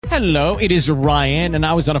Hello, it is Ryan, and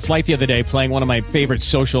I was on a flight the other day playing one of my favorite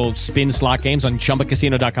social spin slot games on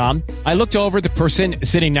ChumbaCasino.com. I looked over at the person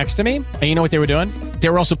sitting next to me, and you know what they were doing? They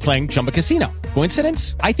were also playing Chumba Casino.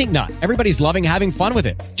 Coincidence? I think not. Everybody's loving having fun with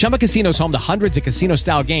it. Chumba Casino is home to hundreds of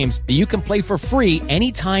casino-style games that you can play for free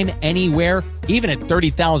anytime, anywhere, even at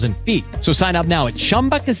 30,000 feet. So sign up now at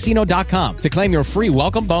ChumbaCasino.com to claim your free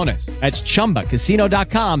welcome bonus. That's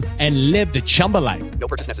ChumbaCasino.com and live the Chumba life. No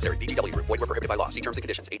purchase necessary. VGW. Void where prohibited by law. See terms and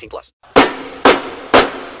conditions. 18+.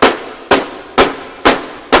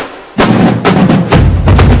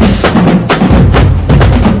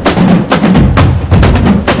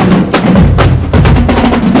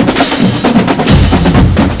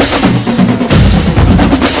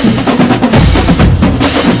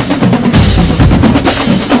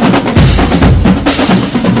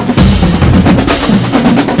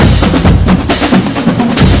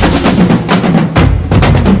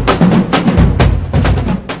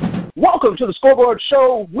 Welcome to the Scoreboard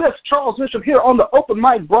Show with Charles Bishop here on the Open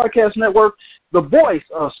Mic Broadcast Network, the voice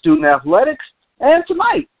of student athletics. And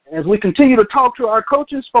tonight, as we continue to talk to our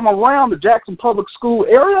coaches from around the Jackson Public School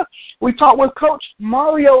area, we talk with Coach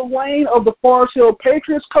Mario Lane of the Forest Hill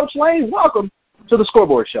Patriots. Coach Lane, welcome to the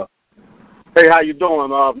Scoreboard Show. Hey, how you doing?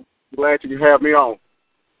 Glad you can have me on.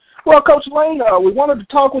 Well, Coach Lane, we wanted to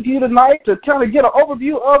talk with you tonight to kind of get an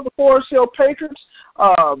overview of the Forest Hill Patriots.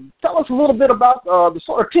 Tell us a little bit about the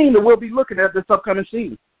sort of team that we'll be looking at this upcoming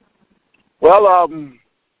season. Well,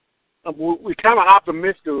 we're kind of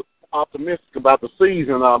optimistic about the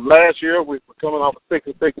season. Last year, we were coming off a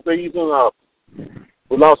 6-6 season.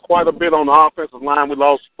 We lost quite a bit on the offensive line.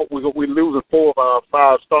 We're losing 4 of our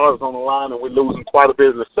 5 starters on the line, and we're losing quite a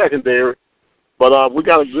bit in the secondary. But we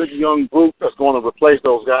got a good young group that's going to replace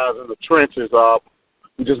those guys in the trenches.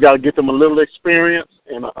 We just got to get them a little experience,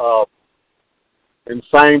 and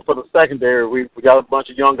same for the secondary. We got a bunch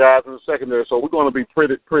of young guys in the secondary, so we're going to be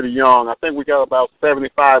pretty young. I think we got about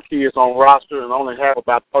 75 kids on roster and only have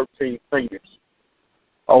about 13 seniors.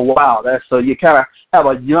 Oh, wow. So you kind of have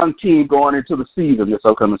a young team going into the season, this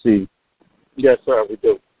upcoming season. Yes, sir, we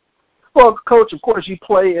do. Well, Coach, of course, you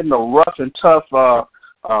play in the rough and tough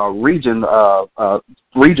Region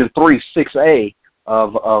 3 6A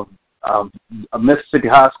of Mississippi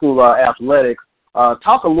High School athletics.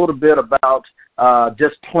 Talk a little bit about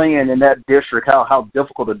just playing in that district, how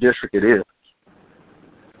difficult a district it is.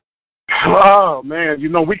 Oh man,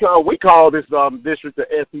 we call this district the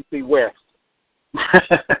SEC West.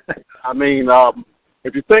 I mean,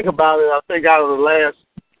 if you think about it, I think out of the last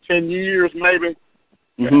 10 years, maybe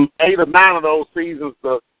 8 or 9 of those seasons,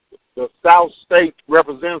 the South State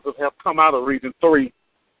representatives have come out of Region 3.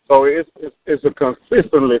 So it's a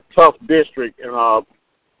consistently tough district, and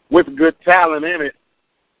with good talent in it,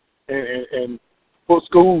 and for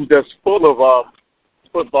schools that's full of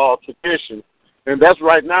football tradition. And that's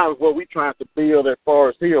right now is what we're trying to build at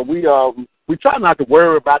Forest Hill. We try not to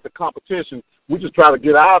worry about the competition. We just try to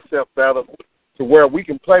get ourselves better to where we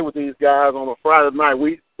can play with these guys on a Friday night.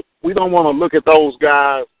 We don't want to look at those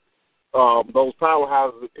guys, those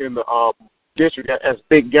powerhouses in the district as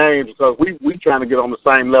big games, because we trying to get on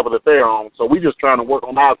the same level that they're on. So we're just trying to work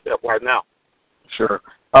on ourselves right now. Sure.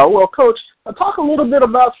 Well, Coach, talk a little bit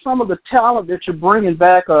about some of the talent that you're bringing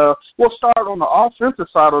back. We'll start on the offensive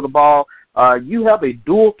side of the ball. You have a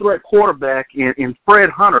dual-threat quarterback in Fred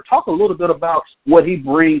Hunter. Talk a little bit about what he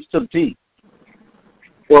brings to the team.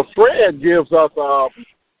 Well, Fred gives us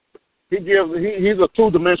he's a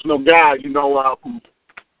two-dimensional guy.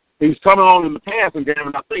 He's coming on in the passing game,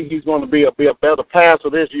 and I think he's going to be a better passer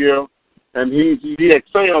this year. And he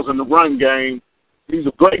excels in the run game. He's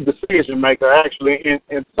a great decision maker, actually.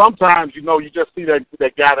 And sometimes, you just see that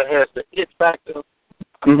guy that has the it factor.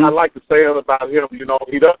 I like to say it about him.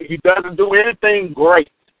 He doesn't do anything great.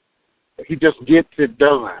 He just gets it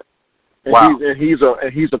done. And wow. He's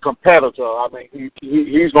a competitor. I mean,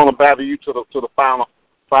 he's going to battle you to the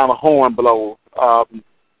final horn blow.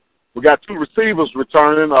 We got 2 receivers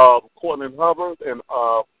returning, Cortland Hubbard and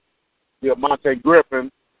Diamante Griffin.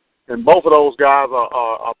 And both of those guys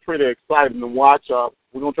are pretty exciting to watch.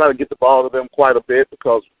 We're going to try to get the ball to them quite a bit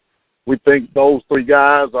because we think those 3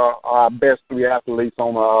 guys are our best 3 athletes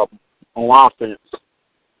on offense.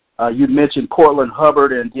 You mentioned Cortland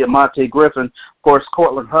Hubbard and Diamante Griffin. Of course,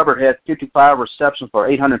 Cortland Hubbard had 55 receptions for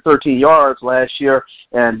 813 yards last year,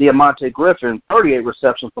 and Diamante Griffin, 38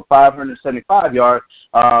 receptions for 575 yards.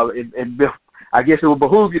 I guess it would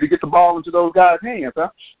behoove you to get the ball into those guys' hands, huh?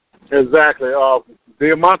 Exactly.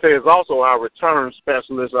 Diamante is also our return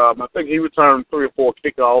specialist. I think he returned 3 or 4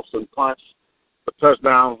 kickoffs and punts for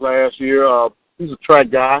touchdowns last year. He's a track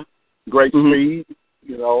guy, great speed,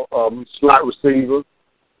 slot receiver.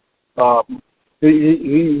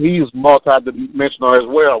 he's multi-dimensional as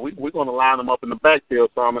well. We're going to line him up in the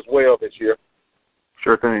backfield some as well this year.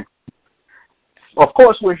 Sure thing. Of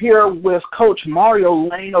course, we're here with Coach Mario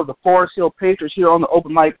Lane of the Forest Hill Patriots here on the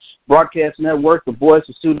Open Mic Broadcast Network, the voice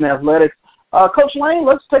of student athletics. Coach Lane,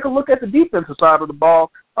 let's take a look at the defensive side of the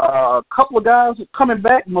ball. A couple of guys coming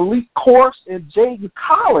back, Malik Course and Jaden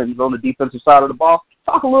Collins on the defensive side of the ball.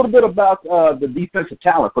 Talk a little bit about the defensive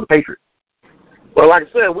talent for the Patriots. Well, like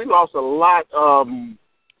I said, we lost a lot.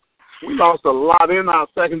 We lost a lot in our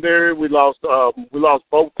secondary. We lost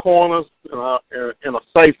both corners and a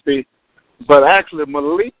safety. But actually,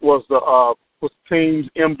 Malik was the team's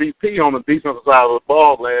MVP on the defensive side of the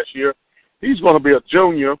ball last year. He's going to be a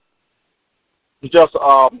junior. He just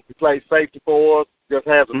he plays safety for us. Just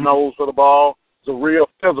has a nose for the ball. He's a real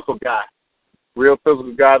physical guy.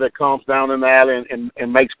 That comes down in the alley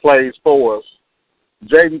and makes plays for us.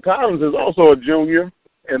 Jaden Collins is also a junior,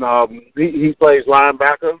 and he plays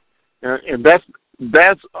linebacker, and that's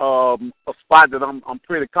a spot that I'm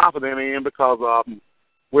pretty confident in because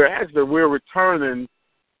we're returning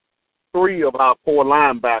 3 of our 4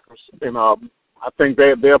 linebackers, and I think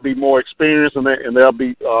they'll be more experienced and they'll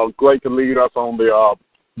be great to lead us on the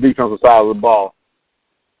defensive side of the ball.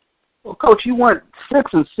 Well, Coach, you went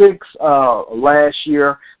 6-6 last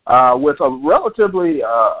year with a relatively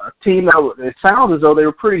team that it sounds as though they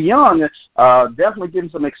were pretty young. Definitely getting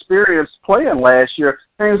some experience playing last year.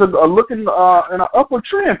 Things are looking in an upward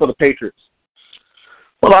trend for the Patriots.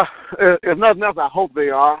 Well, if nothing else, I hope they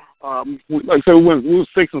are. Like I said, we were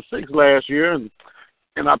 6-6 last year,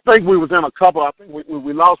 and I think we was in a couple. I think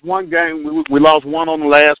we lost one game. We lost one on the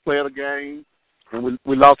last play of the game, and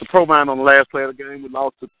we lost to Provine on the last play of the game. We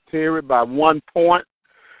lost to Prairie by 1 point,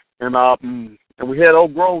 and we had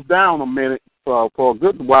Oak Grove down a minute for a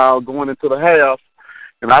good while going into the half.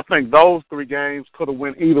 And I think those 3 games could have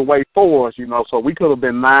went either way for us, so we could have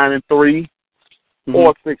been 9-3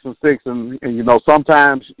 or 6-6, and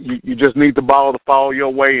sometimes you just need the ball to fall your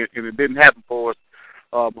way, and it didn't happen for us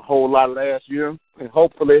a whole lot last year. And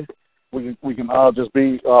hopefully we can all just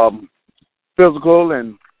be physical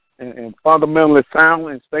and fundamentally sound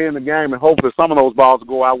and stay in the game, and hopefully some of those balls will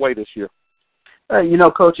go our way this year.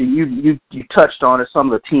 Coach, you touched on it,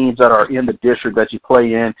 some of the teams that are in the district that you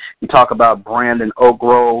play in. You talk about Brandon, Oak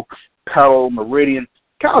Grove, Petal, Meridian.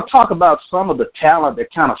 Kind of talk about some of the talent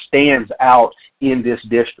that kind of stands out in this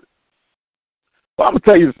district. Well, I'm going to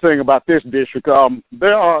tell you the thing about this district. All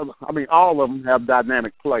of them have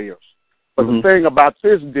dynamic players. But the thing about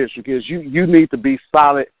this district is you need to be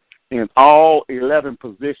solid in all 11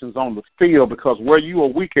 positions on the field, because where you are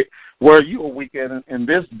weak at in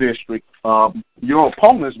this district, your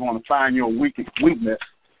opponent is going to find your weakness,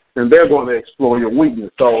 and they're going to explore your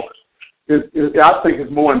weakness. So I think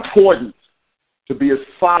it's more important to be as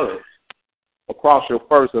solid across your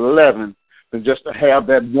first 11 than just to have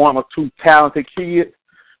that 1 or 2 talented kids,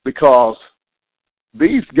 because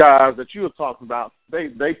these guys that you were talking about,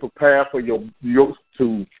 they prepare for your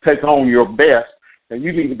to take on your best, and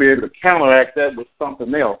you need to be able to counteract that with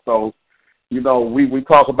something else. So, we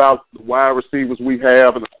talk about the wide receivers we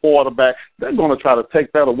have and the quarterback. They're going to try to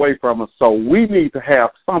take that away from us. So we need to have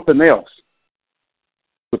something else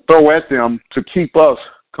to throw at them to keep us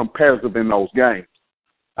competitive in those games.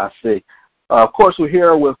 I see. Of course, we're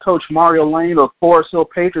here with Coach Mario Lane of Forest Hill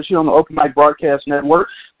Patriots here on the Open Mic Broadcast Network,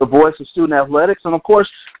 the voice of student athletics. And, of course,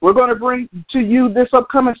 we're going to bring to you this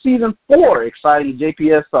upcoming season 4 exciting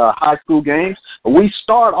JPS high school games. We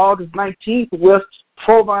start August 19th with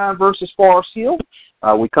Provine versus Forest Hill.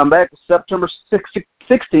 We come back September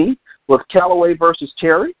 16th with Callaway versus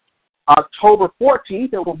Terry. October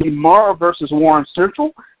 14th, it will be Mara versus Warren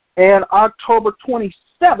Central. And October 27th,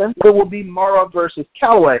 it will be Mara versus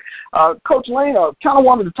Callaway. Coach Lane, kind of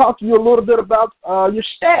wanted to talk to you a little bit about your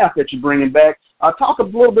staff that you're bringing back. Talk a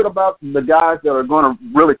little bit about the guys that are going to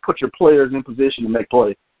really put your players in position to make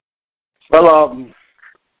plays. Well,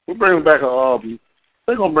 we're bringing back.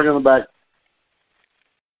 They're going to bring them back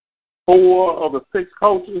 4 of the 6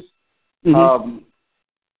 coaches. I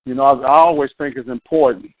always think it's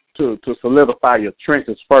important to solidify your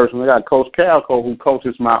trenches first. And we got Coach Calco who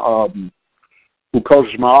coaches my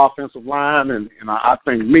offensive line, and I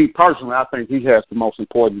think, me personally, I think he has the most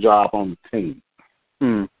important job on the team.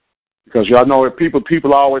 Because y'all know that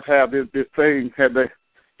people always have this thing,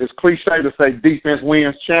 it's cliche to say defense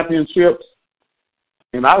wins championships,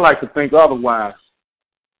 and I like to think otherwise.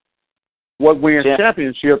 What wins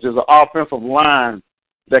championships is an offensive line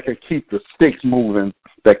that can keep the sticks moving,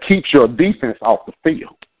 that keeps your defense off the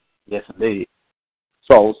field. Yes, indeed.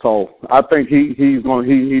 So I think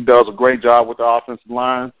he does a great job with the offensive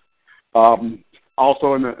line.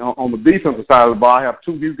 Also, on the defensive side of the ball, I have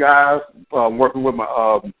two new guys working with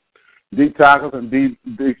my deep tackles and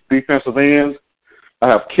defensive ends.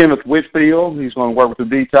 I have Kenneth Whitfield. He's going to work with the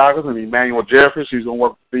deep tackles, and Emmanuel Jeffries. He's going to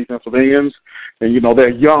work with the defensive ends. And,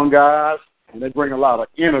 they're young guys, and they bring a lot of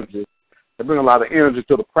energy. They bring a lot of energy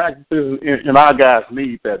to the practices, and our guys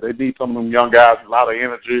need that. They need some of them young guys with a lot of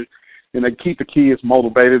energy, and they keep the kids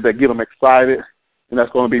motivated. They get them excited, and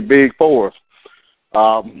that's going to be big for us.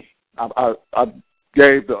 I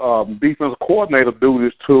gave the defensive coordinator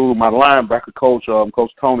duties to my linebacker coach,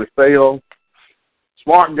 Coach Tony Fell.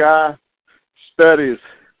 Smart guy, studies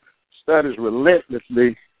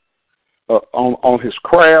relentlessly on his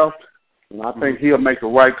craft, and I think he'll make the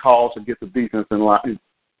right calls to get the defense in line.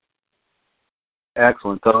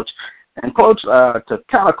 Excellent, Coach. And, Coach, to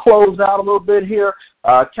kind of close out a little bit here,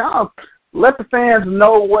 kind of let the fans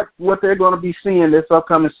know what they're going to be seeing this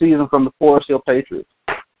upcoming season from the Forest Hill Patriots.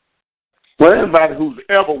 Well, anybody who's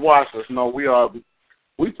ever watched us know we try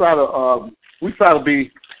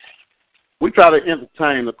to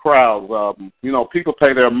entertain the crowd. People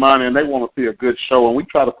pay their money and they want to see a good show, and we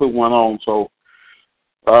try to put one on. So,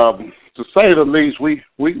 to say the least, we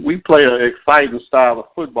play an exciting style of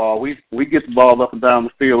football. We get the ball up and down the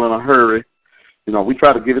field in a hurry. We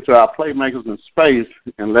try to get it to our playmakers in space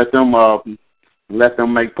and let them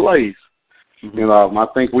make plays. I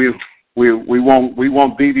think we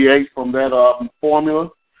won't deviate from that formula.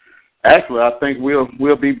 Actually, I think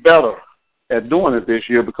we'll be better at doing it this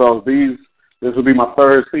year because this will be my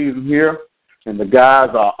third season here, and the guys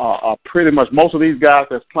are pretty much, most of these guys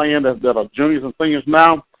that's playing that are juniors and seniors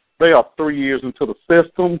now, they are 3 years into the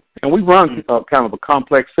system, and we run kind of a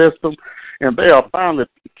complex system, and they are finally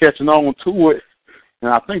catching on to it.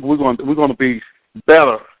 And I think we're going to be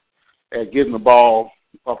better at getting the ball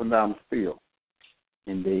up and down the field.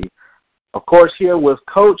 Indeed. Of course, here with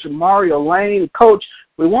Coach Mario Lane. Coach,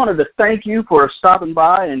 we wanted to thank you for stopping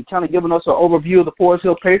by and kind of giving us an overview of the Forest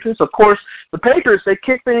Hill Patriots. Of course, the Patriots, they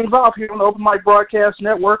kick things off here on the Open Mic Broadcast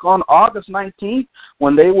Network on August 19th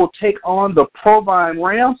when they will take on the Provine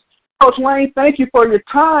Rams. Coach Lane, thank you for your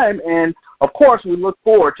time, and, of course, we look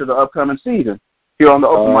forward to the upcoming season here on the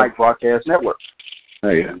Open Mic Broadcast Network.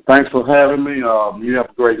 Hey, thanks for having me. You have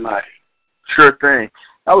a great night. Sure thing.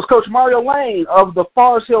 That was Coach Mario Lane of the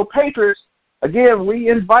Forest Hill Patriots. Again, we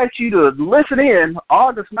invite you to listen in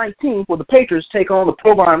August 19th when the Patriots take on the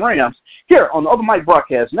Provine Rams here on the Open Mic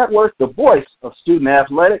Broadcast Network, the voice of student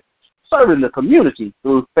athletics, serving the community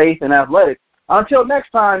through faith and athletics. Until next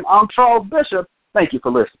time, I'm Charles Bishop. Thank you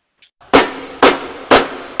for listening.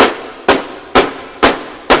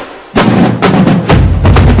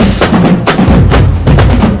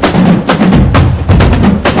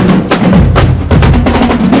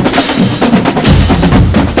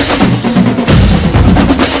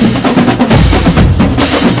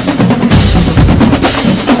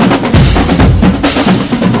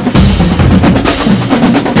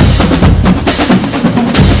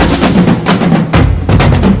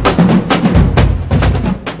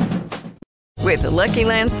 With the Lucky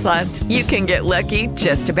Land Slots, you can get lucky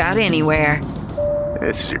just about anywhere.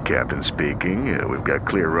 This is your captain speaking. We've got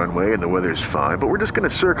clear runway and the weather's fine, but we're just going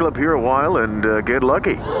to circle up here a while and get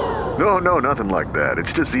lucky. No, nothing like that.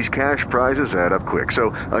 It's just these cash prizes add up quick.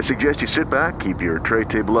 So I suggest you sit back, keep your tray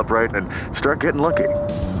table upright, and start getting lucky.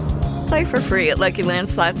 Play for free at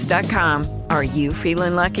LuckyLandSlots.com. Are you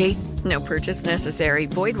feeling lucky? No purchase necessary.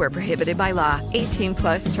 Void where prohibited by law.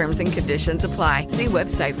 18+ terms and conditions apply. See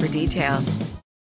website for details.